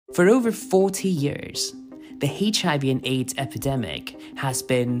For over 40 years, the HIV and AIDS epidemic has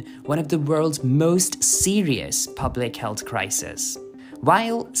been one of the world's most serious public health crises.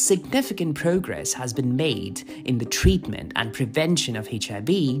 While significant progress has been made in the treatment and prevention of HIV,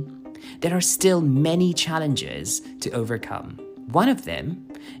 there are still many challenges to overcome. One of them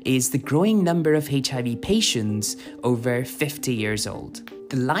is the growing number of HIV patients over 50 years old.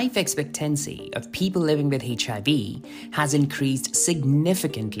 The life expectancy of people living with HIV has increased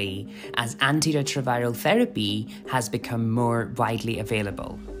significantly as antiretroviral therapy has become more widely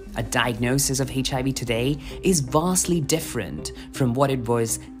available. A diagnosis of HIV today is vastly different from what it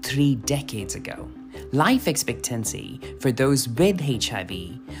was 3 decades ago. Life expectancy for those with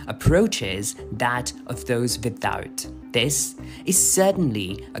HIV approaches that of those without. This is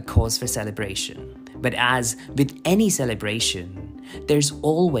certainly a cause for celebration. But as with any celebration, there's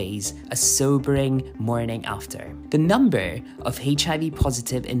always a sobering morning after. The number of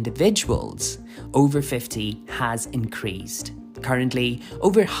HIV-positive individuals over 50 has increased. Currently,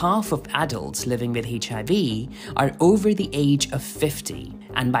 over half of adults living with HIV are over the age of 50,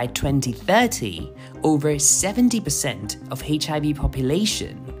 and by 2030, over 70% of HIV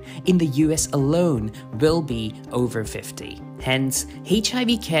population in the US alone will be over 50. Hence,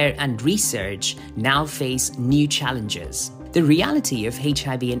 HIV care and research now face new challenges. The reality of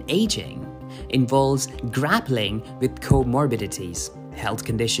HIV and aging involves grappling with comorbidities, health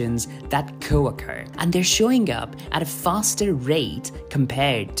conditions that co-occur, and they're showing up at a faster rate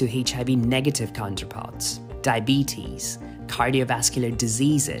compared to HIV-negative counterparts. Diabetes, cardiovascular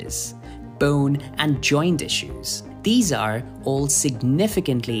diseases, bone and joint issues. These are all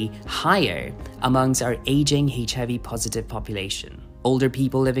significantly higher amongst our aging HIV-positive population. Older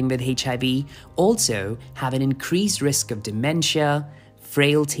people living with HIV also have an increased risk of dementia,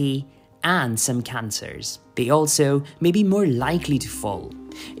 frailty, and some cancers. They also may be more likely to fall.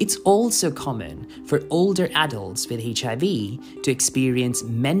 It's also common for older adults with HIV to experience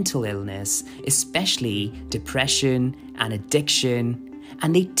mental illness, especially depression and addiction,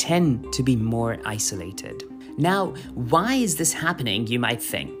 and they tend to be more isolated. Now, why is this happening, you might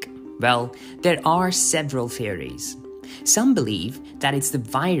think? Well, there are several theories. Some believe that it's the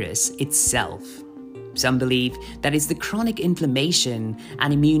virus itself. Some believe that it's the chronic inflammation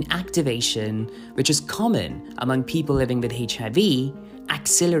and immune activation, which is common among people living with HIV,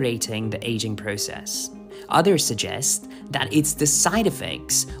 accelerating the aging process. Others suggest that it's the side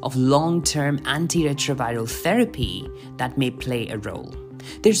effects of long-term antiretroviral therapy that may play a role.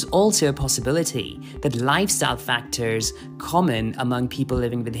 There's also a possibility that lifestyle factors common among people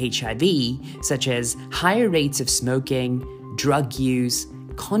living with HIV, such as higher rates of smoking, drug use,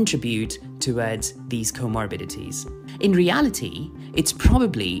 contribute towards these comorbidities. In reality, it's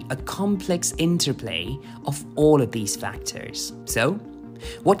probably a complex interplay of all of these factors. So,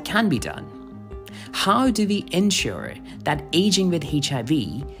 what can be done? How do we ensure that aging with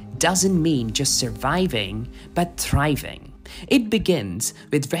HIV doesn't mean just surviving, but thriving? It begins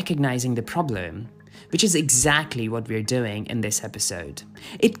with recognizing the problem, which is exactly what we're doing in this episode.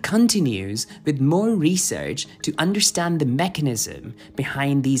 It continues with more research to understand the mechanism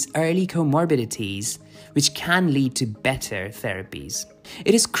behind these early comorbidities, which can lead to better therapies.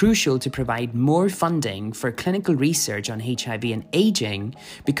 It is crucial to provide more funding for clinical research on HIV and aging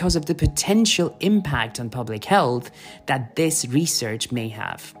because of the potential impact on public health that this research may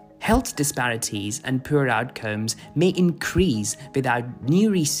have. Health disparities and poor outcomes may increase without new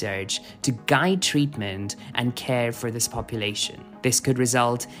research to guide treatment and care for this population. This could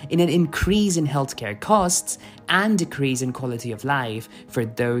result in an increase in healthcare costs and decrease in quality of life for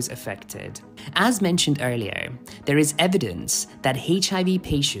those affected. As mentioned earlier, there is evidence that HIV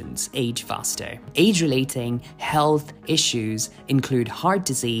patients age faster. Age-relating health issues include heart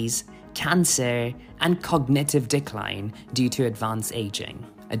disease, cancer, and cognitive decline due to advanced aging.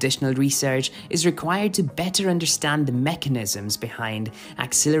 Additional research is required to better understand the mechanisms behind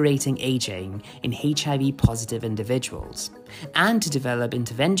accelerating aging in HIV-positive individuals, and to develop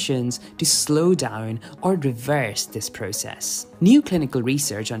interventions to slow down or reverse this process. New clinical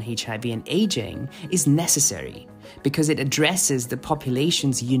research on HIV and aging is necessary because it addresses the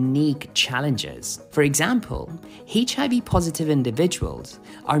population's unique challenges. For example, HIV-positive individuals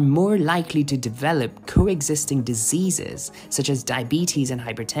are more likely to develop coexisting diseases such as diabetes and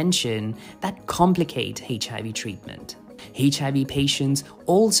hypertension that complicate HIV treatment. HIV patients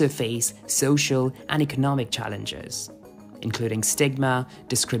also face social and economic challenges, including stigma,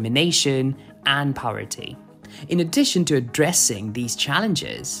 discrimination, and poverty. In addition to addressing these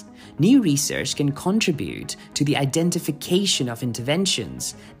challenges, new research can contribute to the identification of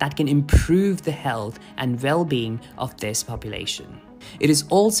interventions that can improve the health and well-being of this population. It is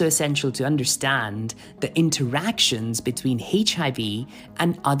also essential to understand the interactions between HIV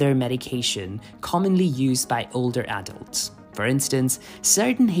and other medication commonly used by older adults. For instance,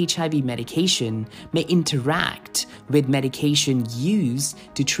 certain HIV medication may interact with medication used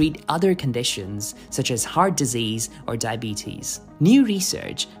to treat other conditions such as heart disease or diabetes. New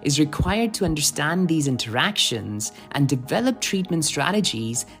research is required to understand these interactions and develop treatment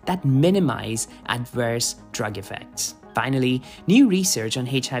strategies that minimize adverse drug effects. Finally, new research on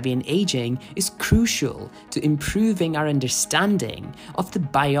HIV and aging is crucial to improving our understanding of the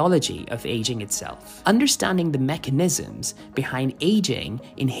biology of aging itself. Understanding the mechanisms behind aging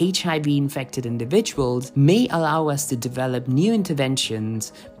in HIV-infected individuals may allow us to develop new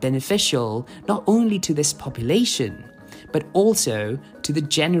interventions beneficial not only to this population, but also to the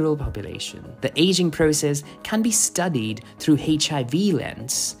general population. The aging process can be studied through HIV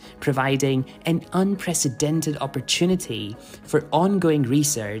lens, providing an unprecedented opportunity for ongoing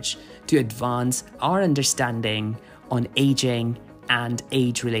research to advance our understanding on aging and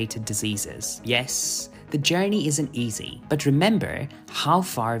age-related diseases. Yes, the journey isn't easy, but remember how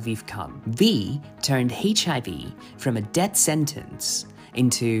far we've come. We turned HIV from a death sentence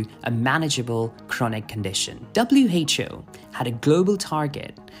into a manageable chronic condition. WHO had a global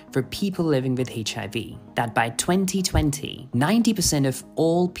target for people living with HIV that by 2020, 90% of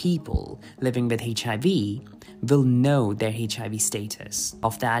all people living with HIV will know their HIV status.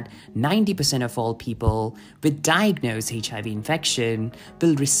 Of that, 90% of all people with diagnosed HIV infection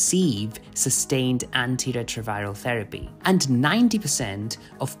will receive sustained antiretroviral therapy. And 90%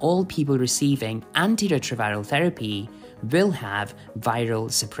 of all people receiving antiretroviral therapy will have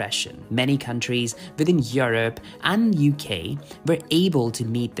viral suppression. Many countries within Europe and UK were able to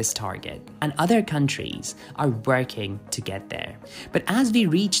meet this target, and other countries are working to get there. But as we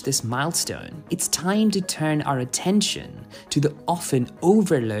reach this milestone, it's time to turn our attention to the often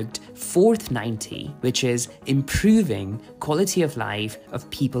overlooked fourth 90, which is improving quality of life of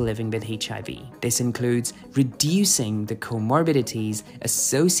people living with HIV. This includes reducing the comorbidities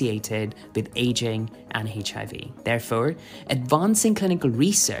associated with aging and HIV. Therefore, advancing clinical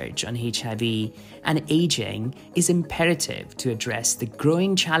research on HIV and aging is imperative to address the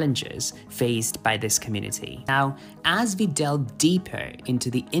growing challenges faced by this community. Now, as we delve deeper into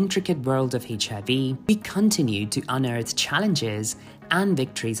the intricate world of HIV, we continue to unearth challenges and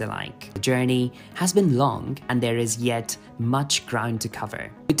victories alike. The journey has been long and there is yet much ground to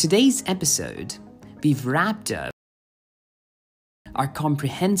cover. With today's episode, we've wrapped up our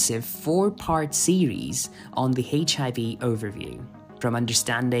comprehensive 4-part series on the HIV overview. From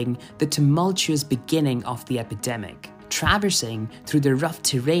understanding the tumultuous beginning of the epidemic, traversing through the rough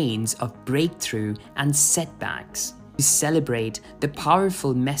terrains of breakthrough and setbacks, to celebrate the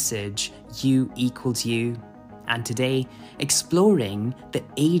powerful message U equals you, and today, exploring the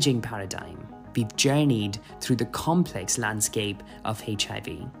aging paradigm, we've journeyed through the complex landscape of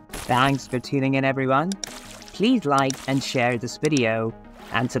HIV. Thanks for tuning in, everyone. Please like and share this video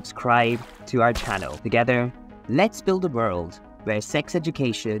and subscribe to our channel. Together, let's build a world where sex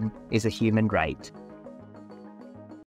education is a human right.